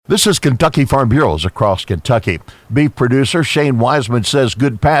This is Kentucky Farm Bureaus across Kentucky. Beef producer Shane Wiseman says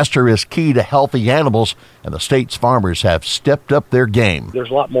good pasture is key to healthy animals, and the state's farmers have stepped up their game. There's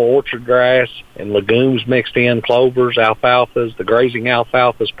a lot more orchard grass and legumes mixed in, clovers, alfalfas. The grazing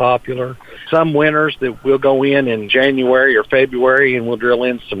alfalfa is popular. Some winters that we'll go in January or February and we'll drill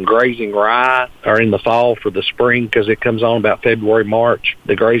in some grazing rye, or in the fall for the spring because it comes on about February, March.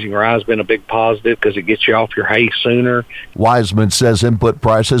 The grazing rye has been a big positive because it gets you off your hay sooner. Wiseman says input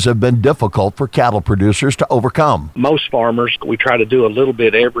prices have been difficult for cattle producers to overcome. Most farmers, we try to do a little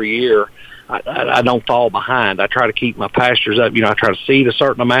bit every year. I don't fall behind. I try to keep my pastures up. I try to seed a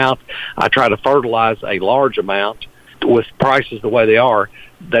certain amount. I try to fertilize a large amount. With prices the way they are,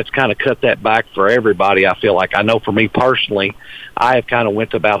 that's kind of cut that back for everybody. I feel like, I know for me personally, I have kind of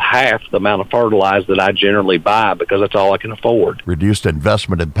went to about half the amount of fertilizer that I generally buy because that's all I can afford. Reduced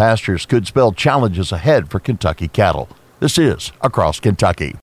investment in pastures could spell challenges ahead for Kentucky cattle. This is Across Kentucky.